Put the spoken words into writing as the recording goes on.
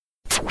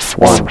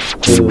1,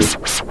 2,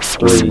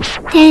 3.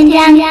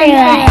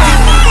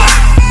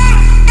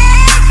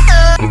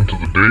 Welcome to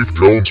the Dave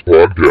Jones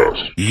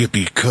Podcast.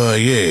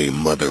 Yippee-ki-yay,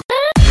 mother...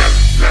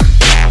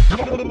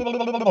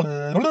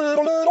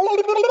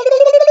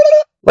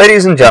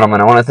 Ladies and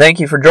gentlemen, I want to thank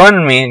you for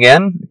joining me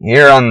again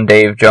here on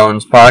Dave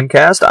Jones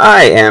Podcast.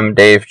 I am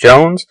Dave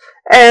Jones,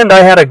 and I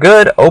had a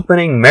good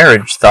opening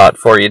marriage thought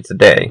for you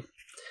today.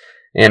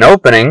 In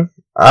opening,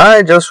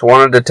 I just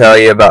wanted to tell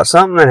you about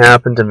something that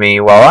happened to me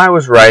while I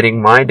was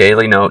writing my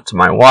daily note to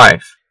my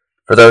wife.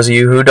 For those of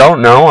you who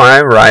don't know, I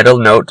write a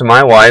note to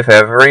my wife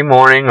every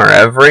morning or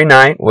every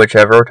night,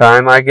 whichever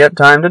time I get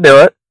time to do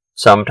it.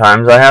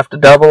 Sometimes I have to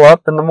double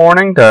up in the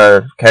morning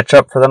to catch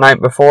up for the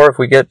night before if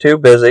we get too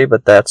busy,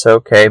 but that's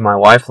okay. My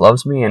wife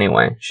loves me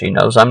anyway. She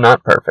knows I'm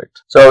not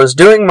perfect. So I was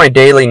doing my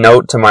daily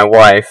note to my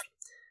wife.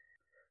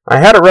 I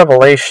had a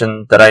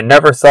revelation that I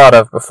never thought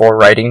of before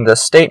writing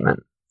this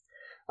statement.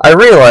 I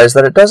realized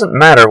that it doesn't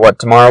matter what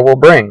tomorrow will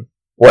bring.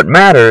 What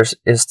matters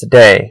is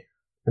today.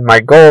 And my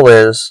goal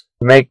is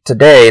to make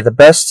today the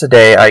best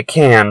today I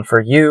can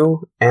for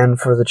you and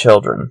for the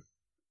children.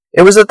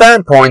 It was at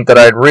that point that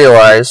I'd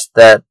realized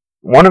that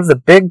one of the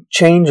big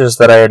changes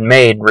that I had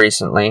made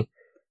recently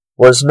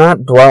was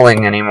not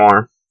dwelling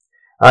anymore.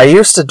 I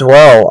used to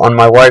dwell on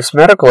my wife's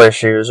medical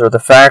issues or the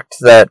fact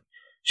that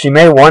she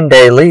may one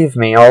day leave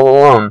me all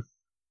alone.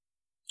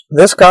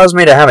 This caused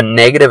me to have a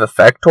negative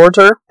effect towards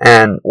her,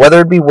 and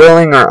whether it be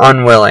willing or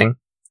unwilling,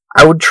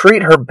 I would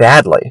treat her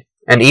badly.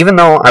 And even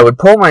though I would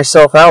pull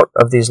myself out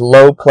of these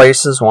low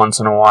places once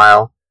in a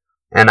while,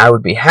 and I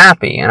would be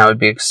happy, and I would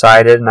be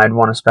excited, and I'd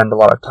want to spend a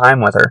lot of time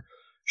with her,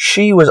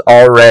 she was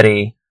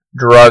already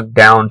drugged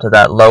down to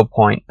that low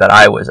point that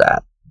I was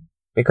at.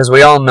 Because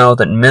we all know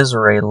that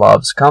misery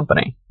loves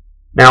company.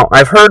 Now,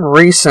 I've heard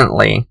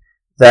recently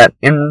that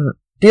in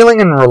dealing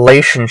in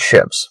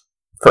relationships,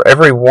 for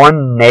every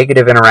one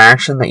negative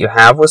interaction that you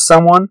have with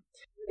someone,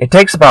 it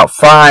takes about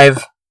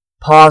 5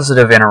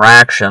 positive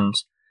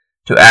interactions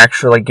to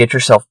actually get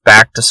yourself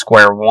back to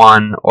square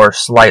one or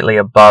slightly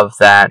above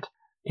that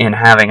in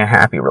having a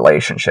happy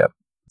relationship.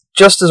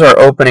 Just as our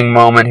opening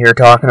moment here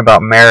talking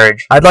about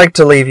marriage, I'd like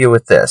to leave you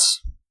with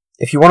this.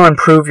 If you want to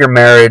improve your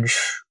marriage,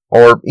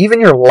 or even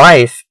your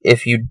life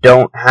if you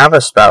don't have a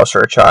spouse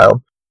or a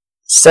child,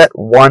 set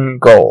one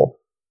goal.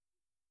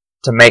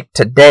 To make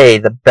today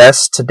the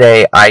best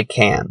today I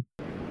can.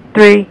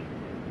 3,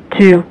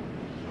 2,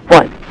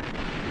 1.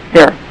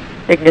 0.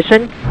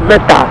 Ignition.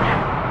 Liftoff.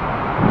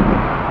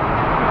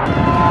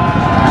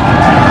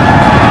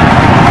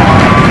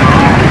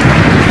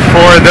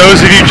 For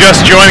those of you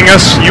just joining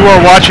us, you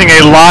are watching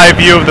a live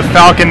view of the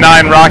Falcon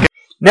 9 rocket.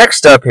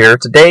 Next up here,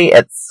 today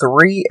at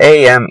 3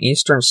 a.m.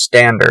 Eastern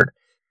Standard,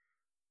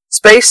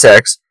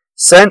 SpaceX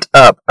sent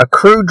up a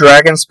Crew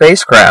Dragon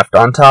spacecraft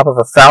on top of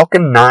a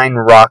Falcon 9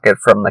 rocket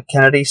from the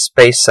Kennedy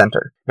Space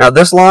Center. Now,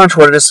 this launch,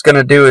 what it's going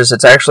to do is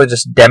it's actually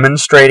just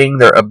demonstrating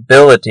their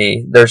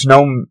ability. There's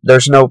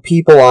no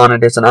people on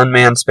it. It's an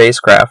unmanned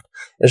spacecraft.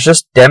 It's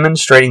just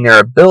demonstrating their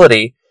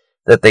ability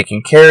that they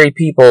can carry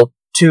people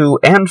to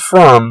and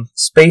from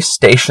space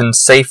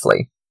stations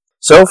safely.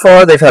 So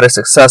far, they've had a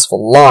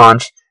successful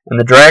launch, and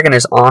the Dragon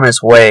is on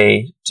its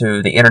way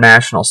to the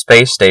International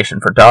Space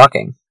Station for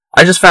docking.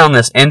 I just found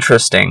this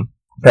interesting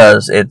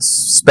because it's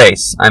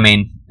space. I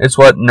mean, it's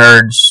what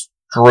nerds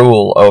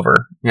drool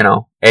over,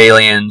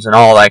 aliens and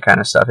all that kind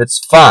of stuff. It's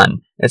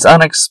fun. It's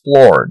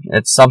unexplored.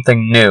 It's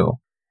something new.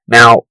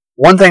 Now,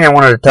 one thing I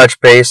wanted to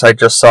touch base, I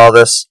just saw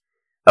this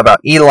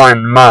about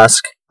Elon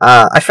Musk.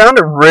 I found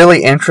it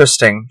really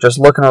interesting, just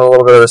looking at a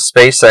little bit of the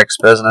SpaceX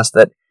business,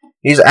 that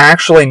he's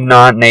actually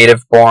not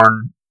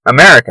native-born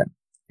American.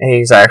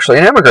 He's actually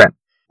an immigrant.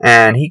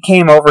 And he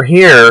came over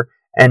here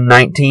in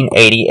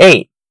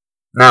 1988.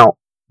 Now,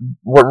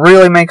 what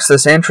really makes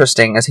this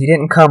interesting is he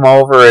didn't come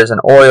over as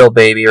an oil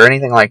baby or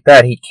anything like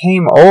that. He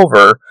came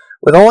over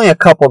with only a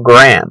couple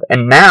grand,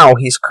 and now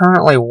he's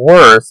currently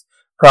worth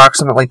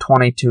approximately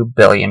 $22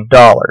 billion.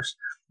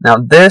 Now,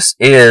 this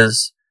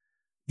is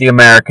the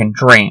American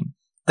dream.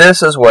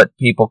 This is what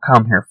people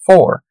come here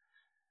for.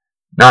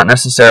 Not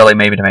necessarily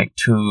maybe to make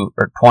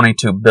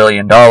 $22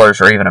 billion or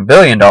even $1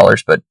 billion,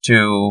 but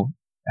to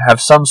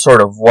have some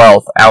sort of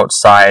wealth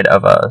outside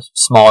of a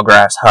small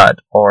grass hut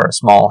or a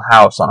small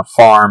house on a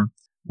farm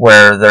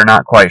where they're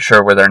not quite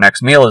sure where their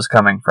next meal is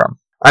coming from.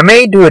 I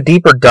may do a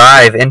deeper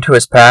dive into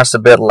his past a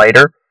bit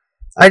later.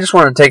 I just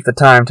want to take the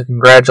time to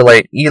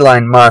congratulate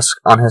Elon Musk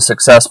on his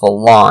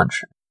successful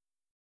launch.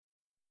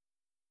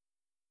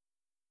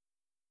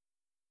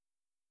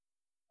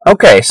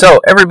 Okay,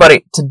 so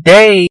everybody,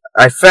 today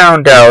I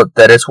found out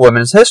that it's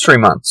Women's History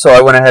Month, so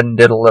I went ahead and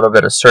did a little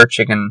bit of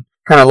searching and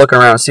kind of looking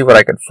around to see what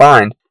I could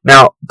find.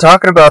 Now,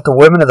 talking about the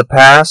women of the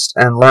past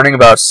and learning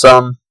about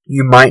some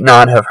you might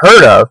not have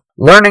heard of,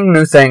 learning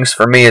new things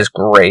for me is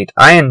great.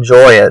 I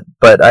enjoy it,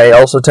 but I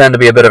also tend to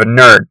be a bit of a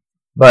nerd.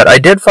 But I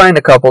did find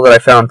a couple that I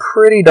found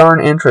pretty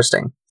darn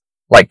interesting.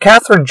 Like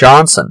Katherine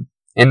Johnson,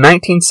 in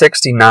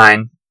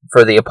 1969,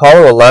 for the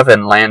Apollo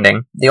 11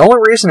 landing, the only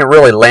reason it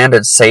really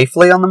landed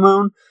safely on the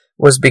moon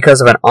was because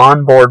of an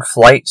onboard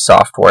flight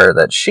software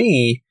that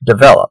she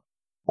developed.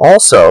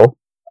 Also,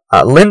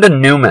 Linda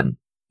Newman,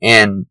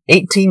 in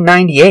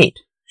 1898,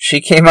 she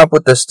came up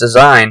with this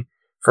design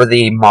for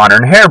the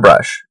modern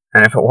hairbrush.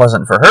 And if it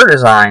wasn't for her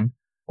design,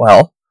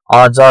 well,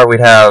 odds are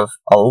we'd have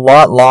a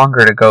lot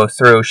longer to go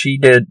through. She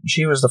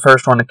was the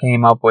first one that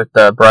came up with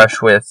the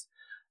brush with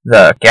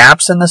the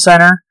gaps in the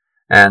center,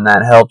 and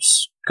that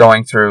helps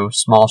going through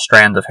small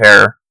strands of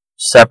hair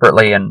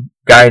separately and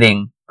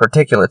guiding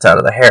particulates out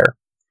of the hair.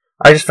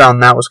 I just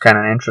found that was kind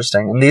of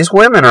interesting. And these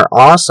women are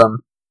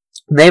awesome.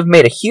 They've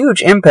made a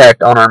huge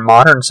impact on our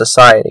modern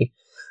society.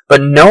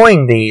 But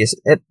knowing these,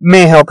 it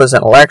may help us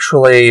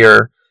intellectually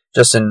or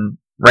just in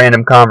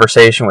random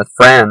conversation with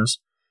friends.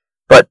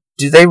 But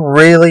do they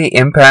really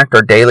impact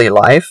our daily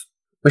life?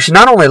 We should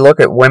not only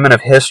look at women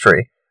of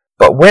history,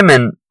 but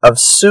women of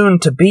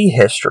soon-to-be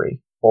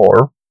history,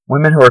 or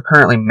women who are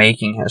currently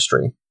making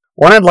history.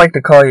 One I'd like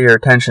to call your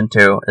attention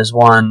to is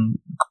one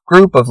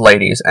group of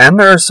ladies, and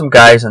there are some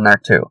guys in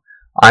there too.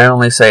 I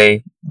only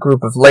say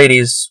group of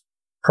ladies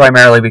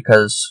primarily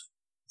because,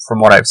 from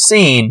what I've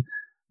seen,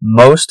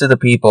 most of the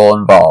people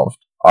involved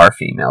are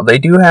female. They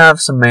do have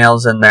some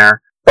males in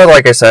there, but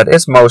like I said,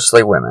 it's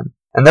mostly women.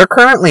 And they're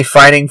currently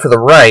fighting for the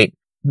right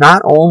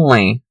not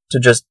only to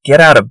just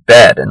get out of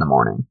bed in the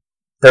morning,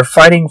 they're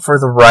fighting for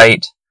the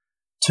right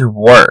to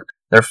work.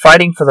 They're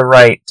fighting for the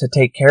right to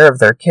take care of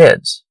their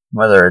kids,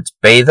 whether it's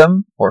bathe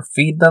them or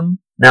feed them.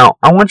 Now,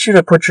 I want you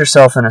to put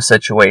yourself in a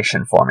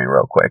situation for me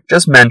real quick,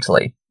 just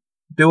mentally.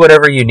 Do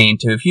whatever you need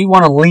to. If you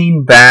want to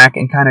lean back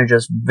and kind of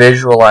just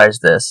visualize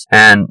this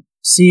and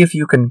see if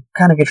you can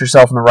kind of get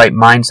yourself in the right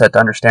mindset to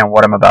understand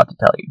what I'm about to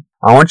tell you.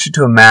 I want you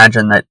to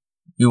imagine that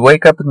you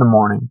wake up in the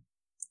morning,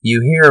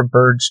 you hear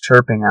birds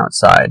chirping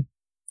outside,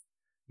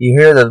 you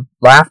hear the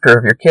laughter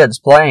of your kids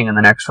playing in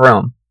the next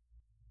room,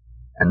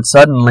 and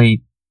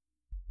suddenly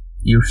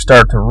you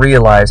start to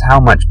realize how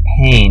much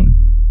pain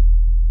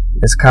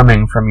is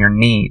coming from your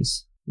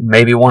knees.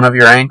 Maybe one of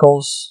your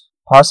ankles,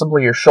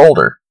 possibly your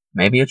shoulder,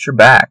 maybe it's your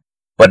back,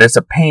 but it's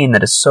a pain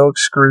that is so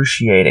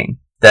excruciating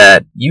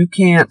that you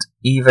can't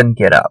even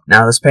get up.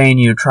 Now this pain,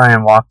 you try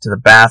and walk to the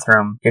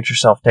bathroom, get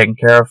yourself taken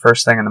care of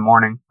first thing in the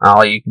morning.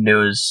 All you can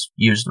do is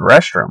use the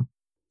restroom.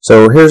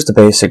 So here's the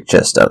basic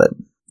gist of it.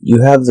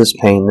 You have this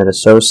pain that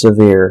is so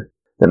severe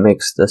that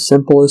makes the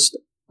simplest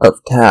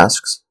of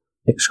tasks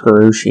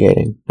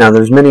excruciating. Now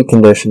there's many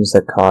conditions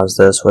that cause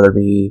this, whether it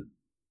be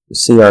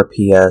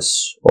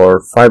CRPS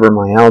or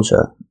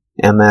fibromyalgia,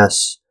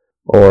 MS,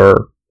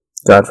 or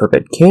God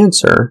forbid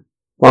cancer.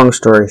 Long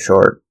story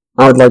short,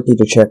 I would like you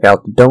to check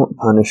out the Don't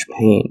Punish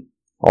Pain,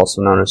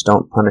 also known as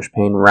Don't Punish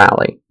Pain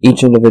Rally.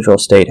 Each individual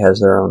state has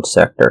their own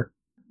sector.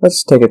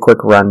 Let's take a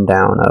quick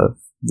rundown of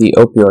the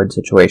opioid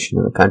situation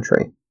in the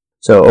country.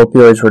 So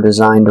opioids were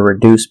designed to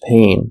reduce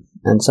pain,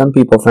 and some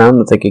people found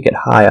that they could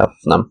get high off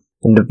of them.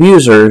 And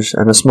abusers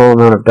and a small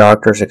amount of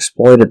doctors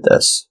exploited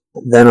this.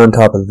 Then on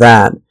top of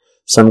that,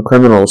 some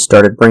criminals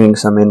started bringing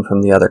some in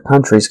from the other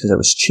countries because it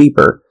was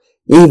cheaper.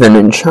 Even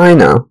in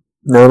China,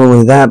 not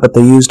only that, but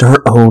they used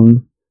our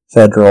own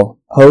Federal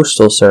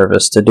Postal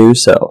Service to do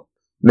so.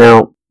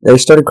 Now, they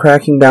started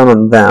cracking down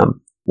on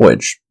them,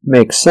 which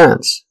makes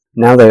sense.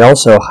 Now they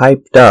also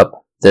hyped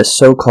up this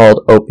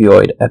so-called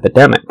opioid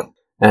epidemic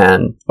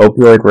and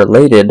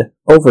opioid-related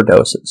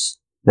overdoses.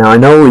 Now, I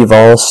know we've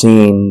all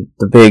seen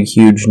the big,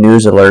 huge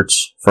news alerts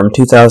from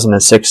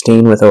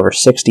 2016 with over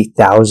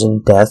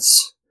 60,000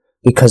 deaths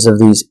because of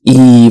these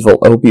evil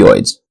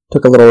opioids.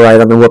 Took a little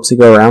ride on the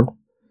whoopsie-go-round.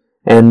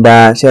 And,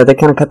 so they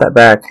kind of cut that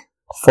back.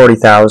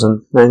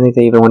 40,000. I think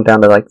they even went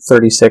down to like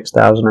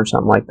 36,000 or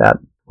something like that.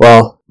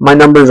 Well, my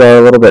numbers are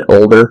a little bit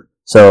older,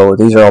 so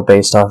these are all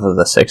based off of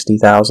the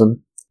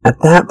 60,000.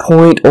 At that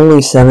point,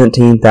 only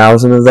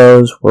 17,000 of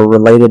those were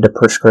related to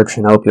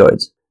prescription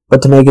opioids.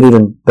 But to make it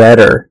even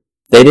better,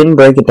 they didn't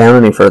break it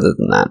down any further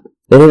than that.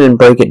 They didn't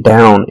break it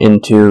down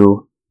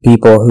into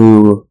people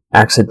who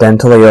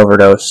accidentally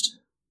overdosed,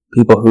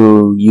 people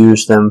who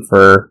used them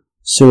for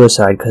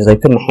suicide because they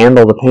couldn't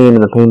handle the pain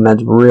and the pain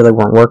meds really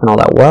weren't working all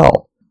that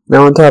well.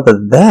 Now, on top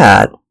of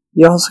that,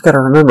 you also got to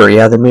remember,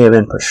 yeah, they may have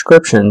been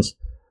prescriptions,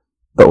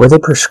 but were they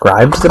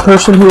prescribed to the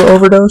person who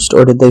overdosed,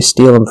 or did they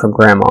steal them from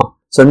grandma?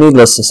 So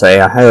needless to say,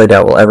 I highly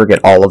doubt we'll ever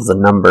get all of the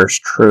numbers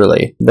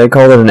truly. They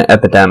called it an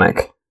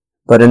epidemic.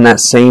 But in that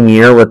same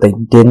year, what they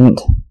didn't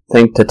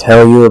think to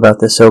tell you about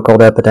this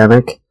so-called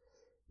epidemic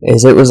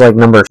is it was like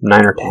number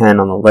 9 or 10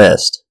 on the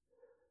list.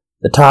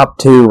 The top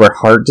two were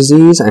heart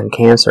disease and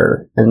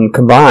cancer, and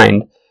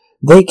combined,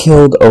 they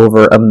killed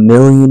over 1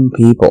 million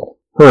people.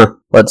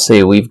 Let's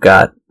see, we've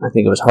got, I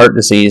think it was heart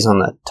disease on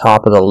the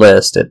top of the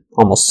list at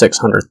almost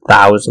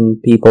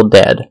 600,000 people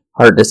dead.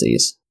 Heart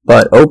disease.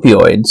 But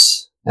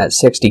opioids at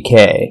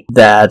 60K,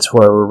 that's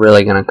where we're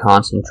really going to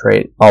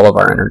concentrate all of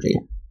our energy.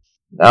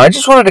 Now, I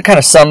just wanted to kind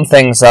of sum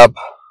things up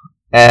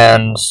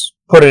and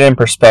put it in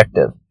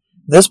perspective.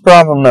 This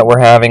problem that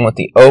we're having with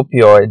the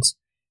opioids,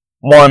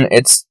 one,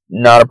 it's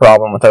not a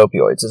problem with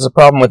opioids. It's a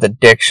problem with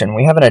addiction.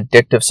 We have an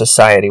addictive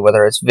society,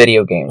 whether it's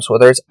video games,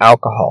 whether it's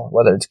alcohol,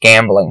 whether it's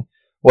gambling,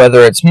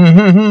 whether it's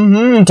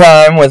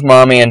time with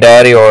mommy and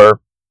daddy,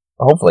 or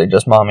hopefully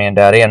just mommy and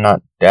daddy and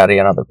not daddy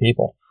and other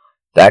people.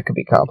 That could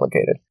be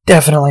complicated.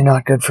 Definitely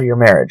not good for your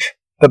marriage.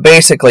 But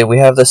basically, we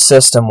have this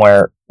system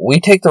where we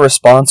take the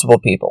responsible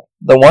people,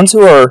 the ones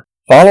who are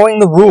following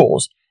the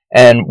rules,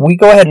 and we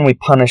go ahead and we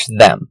punish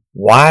them.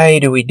 Why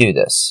do we do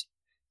this?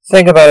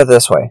 Think about it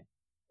this way.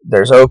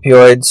 There's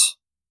opioids.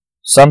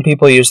 Some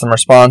people use them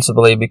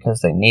responsibly because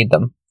they need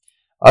them.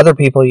 Other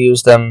people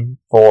use them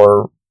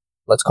for,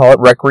 let's call it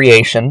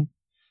recreation.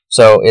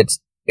 So it's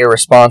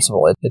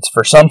irresponsible. It's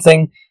for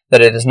something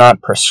that it is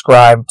not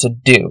prescribed to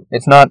do.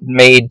 It's not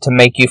made to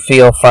make you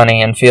feel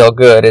funny and feel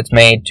good. It's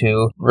made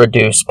to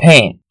reduce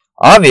pain.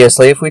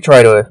 Obviously, if we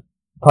try to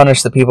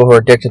punish the people who are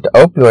addicted to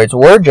opioids,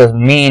 we're just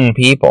mean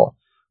people.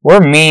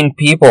 We're mean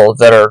people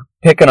that are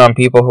picking on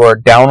people who are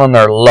down on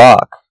their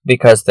luck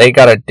because they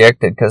got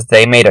addicted, because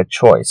they made a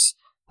choice.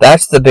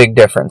 That's the big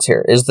difference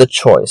here, is the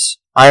choice.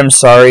 I'm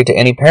sorry to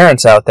any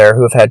parents out there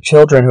who have had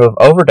children who have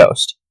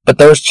overdosed. But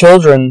those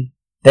children,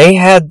 they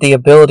had the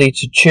ability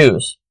to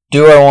choose.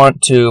 Do I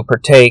want to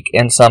partake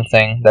in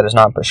something that is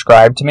not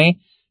prescribed to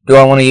me? Do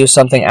I want to use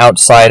something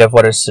outside of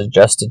what is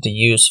suggested to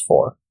use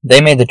for?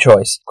 They made the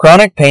choice.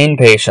 Chronic pain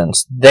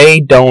patients, they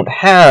don't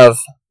have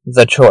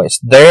the choice.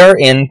 They're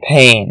in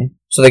pain,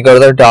 so they go to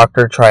their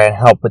doctor to try and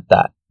help with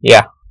that.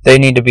 Yeah, they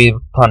need to be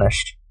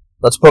punished.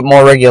 Let's put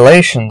more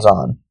regulations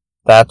on.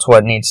 That's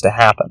what needs to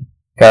happen.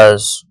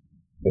 Because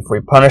if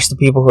we punish the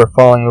people who are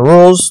following the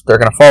rules, they're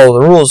going to follow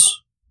the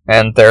rules,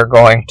 and they're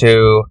going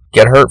to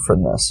get hurt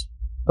from this.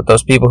 But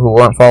those people who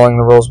weren't following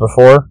the rules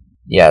before,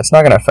 yeah, it's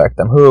not going to affect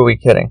them. Who are we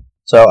kidding?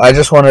 So I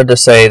just wanted to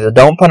say the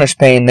don't punish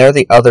pain, they're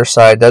the other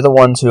side. They're the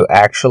ones who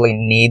actually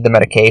need the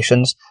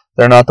medications.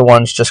 They're not the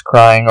ones just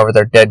crying over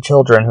their dead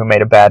children who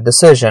made a bad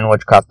decision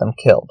which got them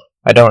killed.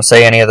 I don't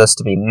say any of this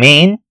to be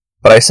mean,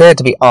 but I say it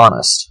to be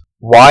honest.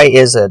 Why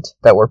is it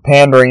that we're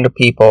pandering to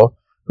people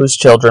whose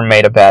children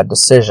made a bad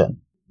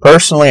decision?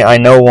 Personally, I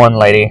know one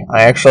lady.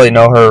 I actually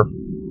know her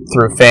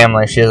through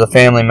family. She is a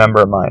family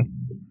member of mine.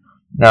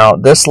 Now,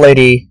 this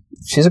lady,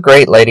 she's a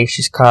great lady.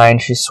 She's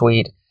kind, she's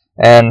sweet,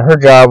 and her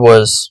job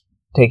was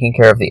taking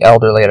care of the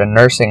elderly at a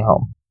nursing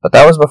home. But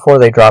that was before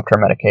they dropped her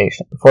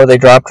medication. Before they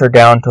dropped her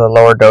down to a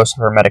lower dose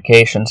of her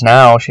medications,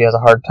 now she has a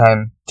hard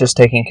time just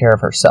taking care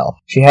of herself.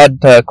 She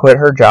had to quit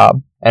her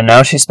job, and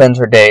now she spends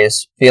her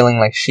days feeling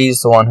like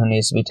she's the one who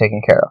needs to be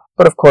taken care of.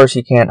 But of course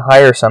you can't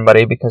hire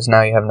somebody because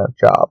now you have no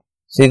job.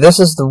 See, this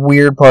is the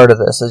weird part of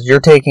this, is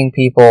you're taking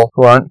people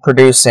who aren't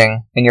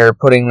producing and you're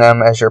putting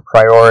them as your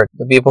priority.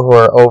 The people who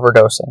are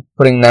overdosing,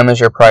 putting them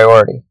as your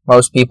priority.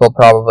 Most people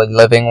probably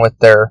living with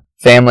their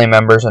family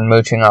members and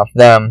mooching off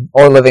them,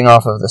 or living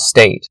off of the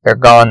state. They're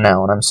gone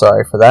now, and I'm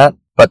sorry for that.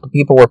 But the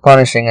people we're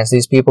punishing is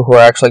these people who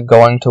are actually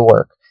going to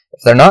work.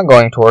 If they're not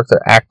going to work,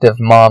 they're active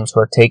moms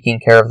who are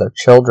taking care of their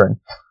children.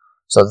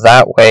 So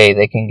that way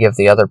they can give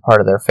the other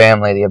part of their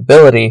family the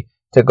ability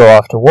to go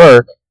off to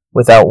work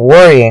without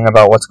worrying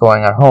about what's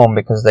going on at home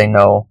because they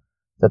know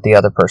that the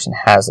other person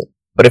has it.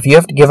 But if you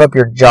have to give up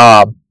your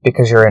job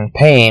because you're in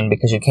pain,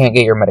 because you can't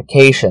get your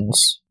medications,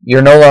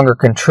 you're no longer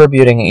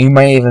contributing. You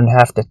may even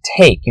have to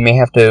you may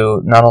have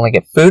to not only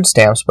get food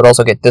stamps, but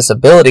also get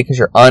disability because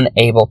you're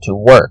unable to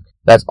work.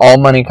 That's all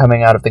money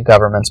coming out of the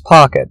government's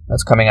pocket.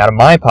 That's coming out of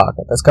my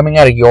pocket. That's coming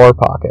out of your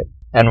pocket.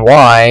 And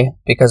why?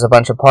 Because a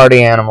bunch of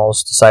party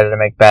animals decided to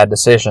make bad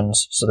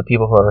decisions, so the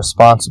people who are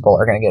responsible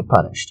are going to get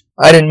punished.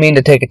 I didn't mean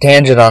to take a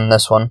tangent on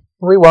this one.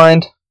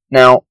 Rewind.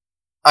 Now,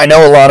 I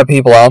know a lot of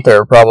people out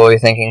there are probably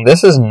thinking,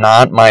 this is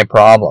not my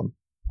problem.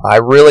 I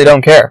really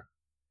don't care.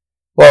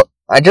 Well,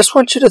 I just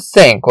want you to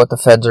think what the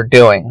feds are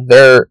doing.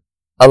 They're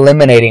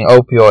eliminating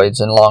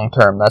opioids in long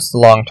term. That's the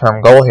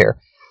long-term goal here.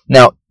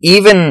 Now,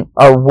 even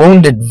our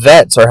wounded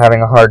vets are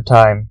having a hard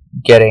time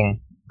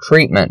getting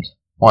treatment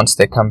once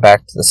they come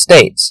back to the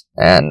States,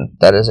 and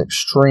that is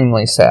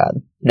extremely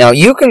sad. Now,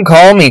 you can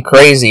call me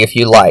crazy if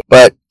you like,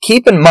 but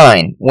keep in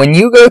mind, when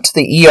you go to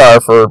the ER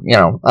for,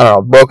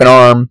 broken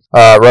arm,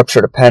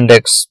 ruptured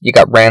appendix, you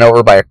got ran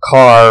over by a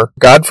car,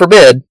 God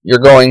forbid, you're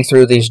going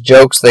through these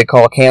jokes they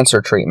call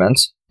cancer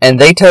treatments, and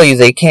they tell you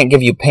they can't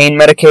give you pain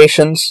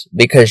medications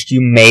because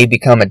you may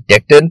become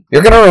addicted,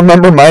 you're going to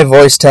remember my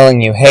voice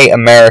telling you, hey,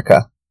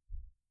 America,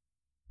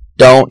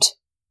 don't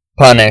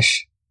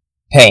punish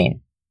pain.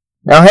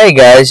 Now, hey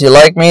guys, you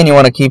like me and you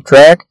want to keep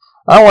track?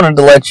 I wanted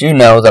to let you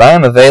know that I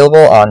am available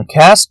on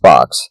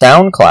CastBox,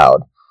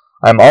 SoundCloud.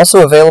 I'm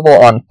also available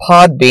on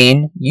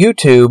Podbean,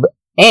 YouTube,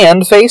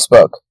 and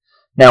Facebook.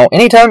 Now,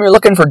 anytime you're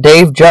looking for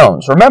Dave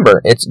Jones,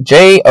 remember, it's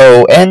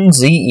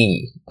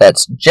Jonze.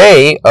 That's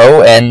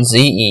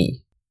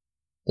Jonze.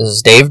 This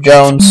is Dave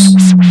Jones,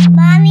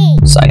 Mommy.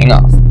 signing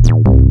off.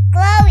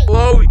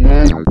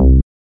 Chloe.